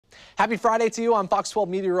Happy Friday to you. I'm Fox 12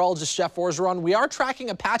 meteorologist Jeff Orgeron. We are tracking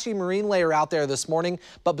a patchy marine layer out there this morning,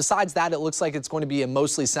 but besides that, it looks like it's going to be a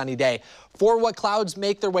mostly sunny day. For what clouds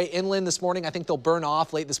make their way inland this morning, I think they'll burn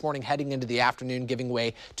off late this morning, heading into the afternoon, giving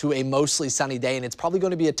way to a mostly sunny day, and it's probably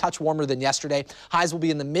going to be a touch warmer than yesterday. Highs will be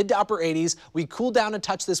in the mid to upper 80s. We cool down a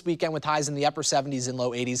touch this weekend with highs in the upper 70s and low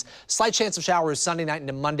 80s. Slight chance of showers Sunday night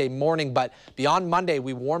into Monday morning, but beyond Monday,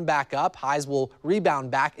 we warm back up. Highs will rebound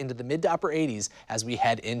back into the mid to upper 80s as we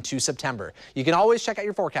head into September. You can always check out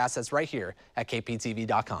your forecast. That's right here at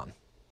kptv.com.